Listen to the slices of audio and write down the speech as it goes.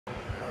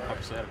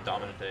obviously had a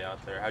dominant day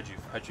out there.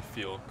 How'd you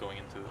feel going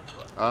into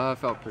it? I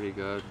felt pretty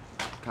good.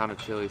 Kind of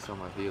chilly, so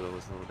my velo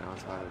was a little down,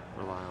 so I had to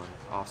rely on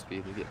off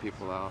speed to get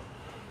people out.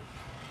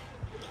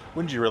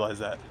 When did you realize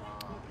that?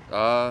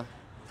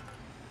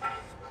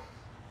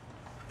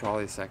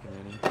 Probably second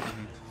inning.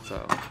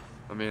 So,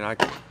 I mean, I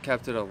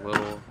kept it a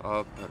little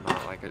up, but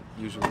not like it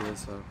usually is.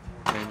 So,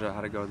 I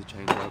had to go with the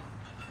changeup.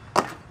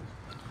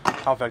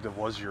 How effective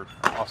was your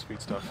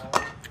off-speed stuff?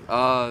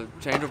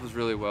 Changeup was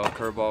really well.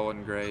 Curveball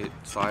wasn't great.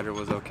 Slider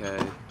was okay.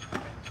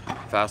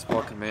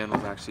 Fastball command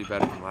was actually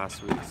better than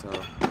last week, so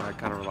I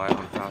kind of relied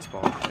on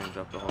fastball and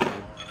changeup the whole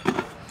game.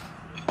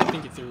 I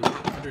think you threw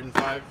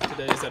 105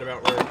 today. Is that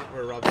about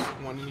where Rob's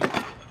wanting you?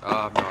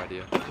 I have no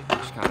idea.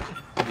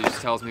 He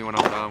just tells me when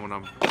I'm done, when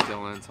I'm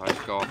still in, so I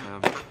just go off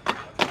him.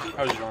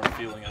 How's your arm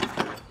feeling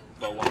after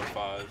about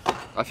 105?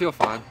 I feel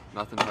fine.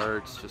 Nothing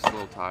hurts. Just a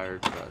little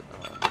tired, but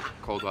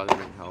cold weather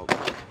didn't help.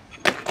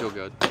 Feel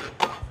good.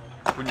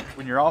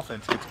 When your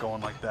offense gets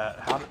going like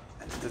that,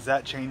 does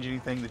that change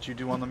anything that you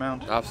do on the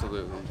mound?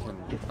 Absolutely.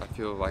 I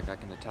feel like I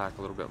can attack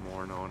a little bit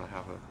more knowing I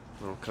have a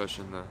little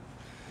cushion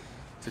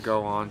to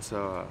go on.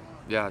 So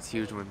yeah, it's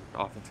huge when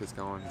offense gets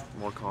going.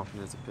 More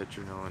confident as a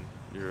pitcher knowing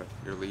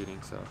you're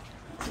leading. So.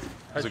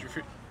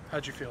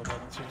 How'd you feel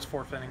about the team's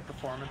fourth-inning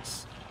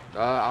performance?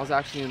 I was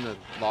actually in the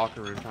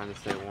locker room trying to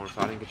stay warm,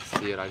 so I didn't get to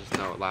see it. I just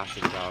know it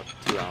lasted about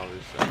 2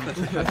 hours.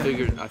 So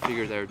I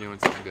figured they were doing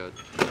something good.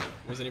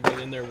 Was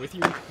anybody in there with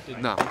you?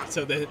 No.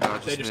 So they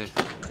just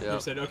Yep. you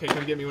said, okay,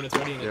 come get me when it's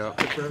ready, and Yep. it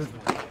took forever.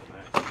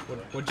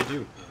 What'd you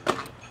do?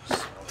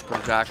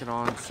 Put a jacket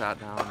on, sat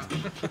down.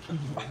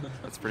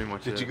 That's pretty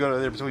much it. Did you go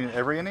there between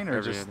every inning or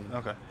Every just inning.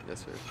 okay?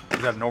 Yes, sir.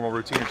 Is that a normal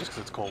routine or just because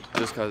it's cold?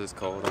 Just because it's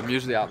cold. I'm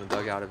usually out in the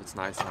dugout if it's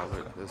nice out,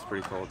 but it was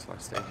pretty cold, so I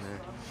stayed in there.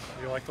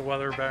 You like the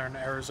weather better in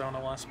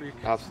Arizona last week?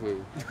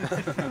 Absolutely.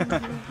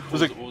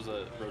 What was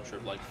the road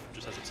trip like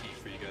just as a team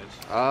for you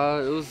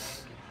guys? It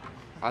was.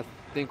 I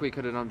think we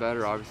could have done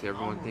better. Obviously,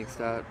 everyone thinks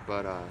that,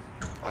 but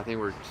I think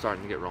we're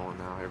starting to get rolling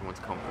now. Everyone's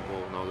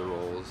comfortable, know the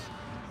roles.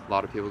 A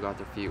lot of people got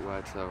their feet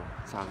wet, so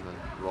it's time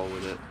to roll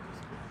with it.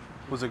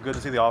 Was it good to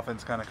see the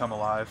offense kind of come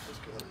alive?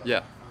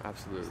 Yeah,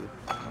 absolutely.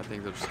 I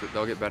think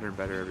they'll get better and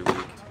better every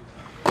week.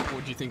 What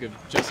did you think of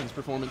Justin's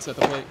performance at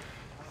the plate?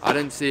 I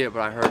didn't see it,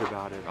 but I heard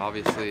about it.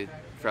 Obviously,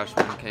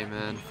 freshman came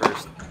in,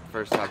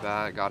 first at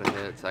bat, got a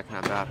hit, second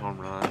at bat, home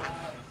run.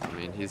 I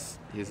mean, he's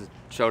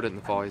showed it in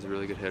the fall. He's a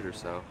really good hitter,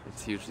 so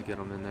it's huge to get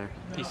him in there.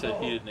 He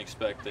said he didn't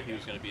expect that he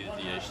was going to be the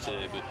DH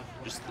today, but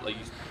just like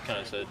you kind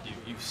of said,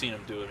 you've seen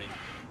him do it. I mean,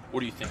 what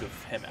do you think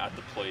of him at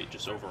the plate,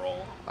 just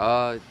overall?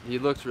 He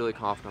looks really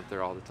confident up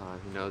there all the time.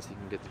 He knows he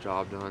can get the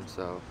job done,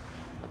 so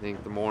I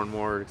think the more and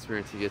more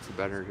experience he gets, the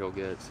better he'll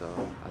get. So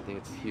I think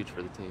it's huge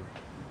for the team.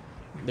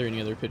 Are there any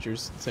other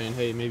pitchers saying,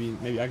 hey, maybe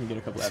I can get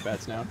a couple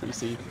at-bats now? Do you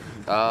see?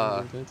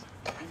 I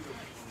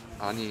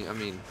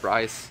mean,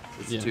 Bryce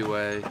is a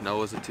two-way.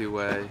 Noah's a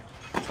two-way.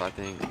 So I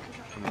think.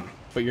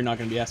 But you're not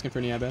going to be asking for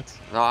any at-bats?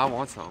 No, I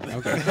want some.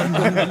 Okay.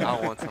 I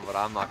want some, but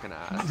I'm not going to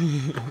ask.